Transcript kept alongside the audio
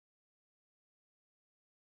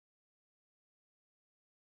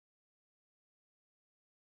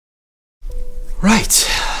Right.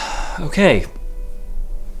 Okay.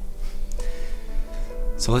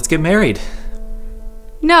 So let's get married.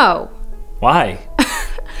 No. Why?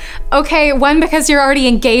 Okay, one, because you're already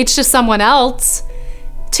engaged to someone else.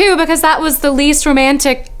 Two, because that was the least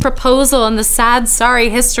romantic proposal in the sad, sorry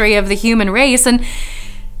history of the human race. And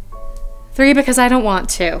three, because I don't want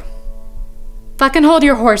to. Fucking hold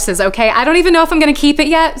your horses, okay? I don't even know if I'm gonna keep it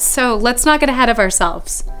yet, so let's not get ahead of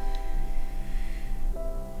ourselves.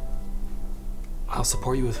 I'll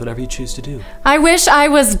support you with whatever you choose to do. I wish I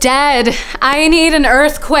was dead. I need an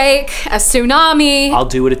earthquake, a tsunami. I'll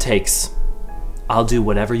do what it takes. I'll do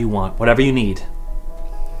whatever you want, whatever you need.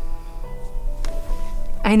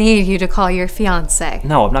 I need you to call your fiancé.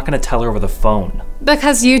 No, I'm not gonna tell her over the phone.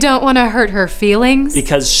 Because you don't want to hurt her feelings?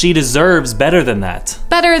 Because she deserves better than that.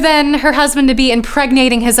 Better than her husband to be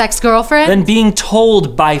impregnating his ex-girlfriend? Than being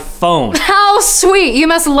told by phone. How sweet! You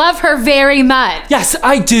must love her very much. Yes,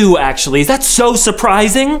 I do, actually. Is that so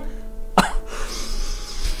surprising?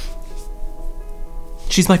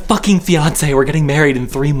 She's my fucking fiancé. We're getting married in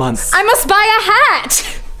 3 months. I must buy a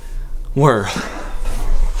hat!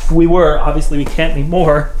 We were. Obviously, we can't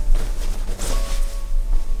anymore.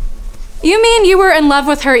 You mean you were in love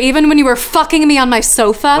with her even when you were fucking me on my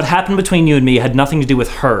sofa? What happened between you and me had nothing to do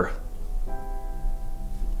with her.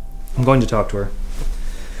 I'm going to talk to her.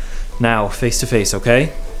 Now, face to face,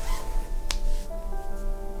 okay?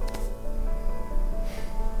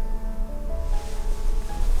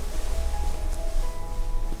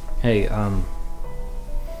 Hey,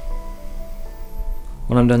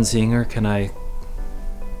 when I'm done seeing her, can I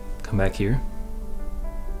come back here?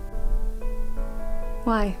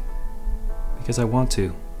 Why? Because I want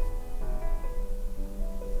to.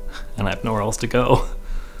 And I have nowhere else to go.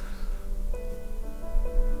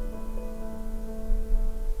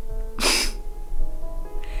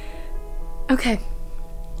 Okay.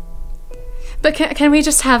 But can we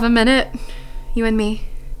just have a minute? You and me?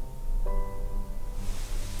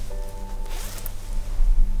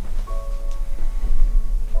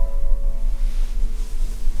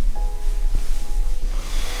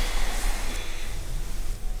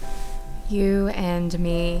 You and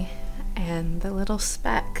me and the little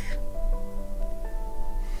speck.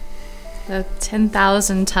 The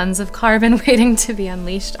 10,000 tons of carbon waiting to be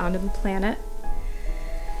unleashed onto the planet.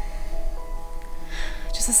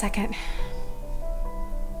 Just a second.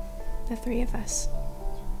 The three of us.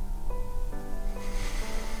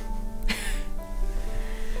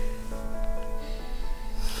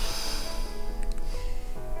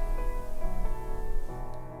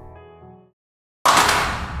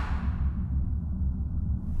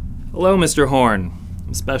 Hello, Mr. Horn.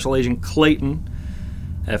 I'm Special Agent Clayton,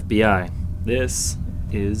 FBI. This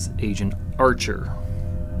is Agent Archer.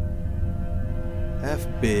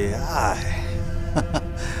 FBI?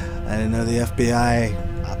 I didn't know the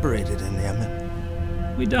FBI operated in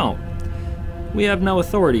Yemen. We don't. We have no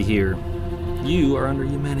authority here. You are under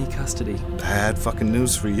Yemeni custody. Bad fucking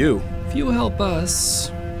news for you. If you help us,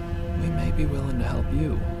 we may be willing to help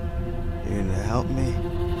you. You're gonna help me?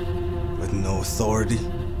 With no authority?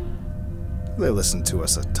 They listen to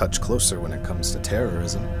us a touch closer when it comes to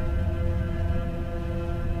terrorism.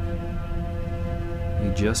 We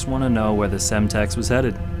just want to know where the Semtex was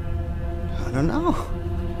headed. I don't know.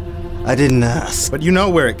 I didn't ask. But you know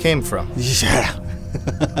where it came from. Yeah.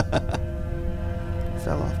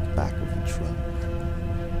 Fell off the back of a truck.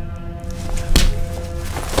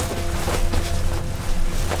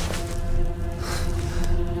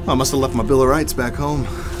 I must have left my Bill of Rights back home.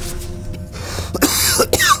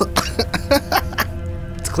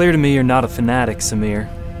 It's clear to me you're not a fanatic, Samir.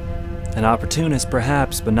 An opportunist,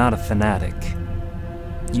 perhaps, but not a fanatic.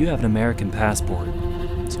 You have an American passport,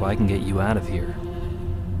 so I can get you out of here.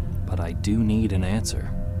 But I do need an answer.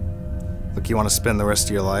 Look, you want to spend the rest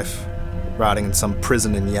of your life rotting in some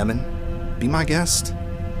prison in Yemen? Be my guest.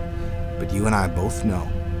 But you and I both know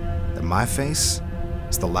that my face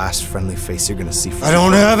is the last friendly face you're gonna see for I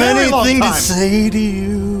don't have anything to say to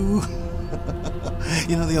you.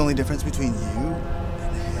 You know the only difference between you and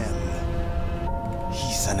him?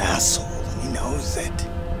 He's an asshole and he knows it.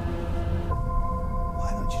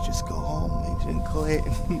 Why don't you just go home, Agent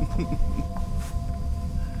Clayton?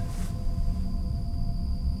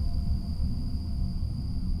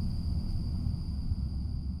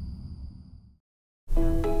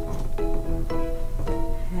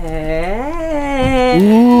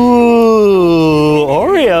 Ooh,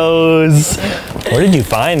 Oreos. Where did you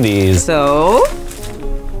find these? So,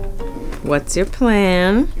 what's your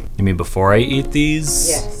plan? You mean before I eat these?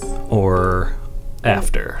 Yes. Or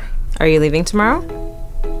after? Are you leaving tomorrow?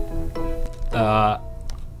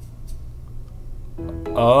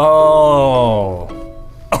 Oh.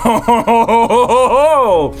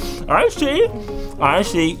 Oh, I see. I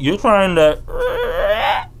see. You're trying to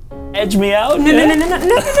edge me out? No.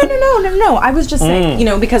 I was just saying, you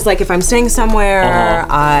know, because like if I'm staying somewhere,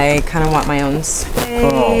 I kind of want my own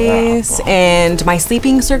space, and my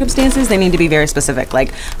sleeping circumstances, they need to be very specific.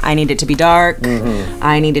 Like I need it to be dark.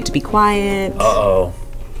 I need it to be quiet.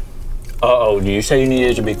 Uh-oh, do you say you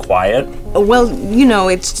needed to be quiet? Well, you know,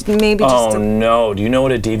 it's maybe just. Oh no, do you know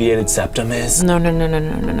what a deviated septum is? No.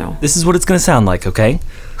 This is what it's gonna sound like, okay?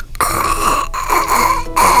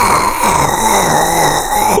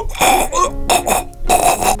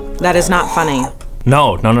 That is not funny.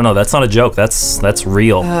 No, that's not a joke. That's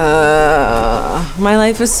real. My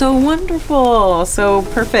life is so wonderful, so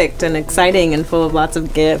perfect and exciting and full of lots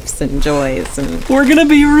of gifts and joys and. We're gonna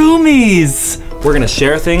be roomies. We're gonna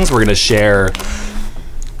share things. We're gonna share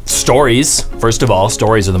stories. First of all,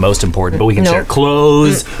 stories are the most important, but we can share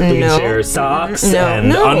clothes, we can share socks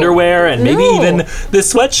and underwear, and maybe even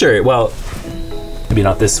this sweatshirt. Well, maybe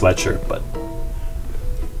not this sweatshirt, but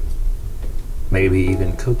maybe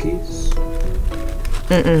even cookies.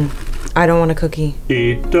 I don't want a cookie.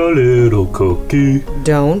 Eat a little cookie.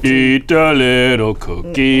 Don't. Eat a little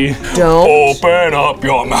cookie. Don't. Open up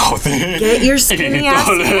your mouth. Get your skinny ass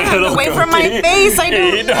hands away from my face. I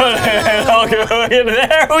don't. Eat a little cookie.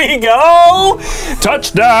 There we go.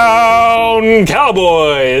 Touchdown,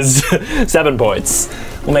 Cowboys. 7 points.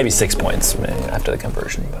 Well, maybe 6 points after the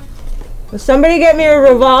conversion. But. Will somebody get me a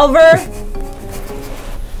revolver?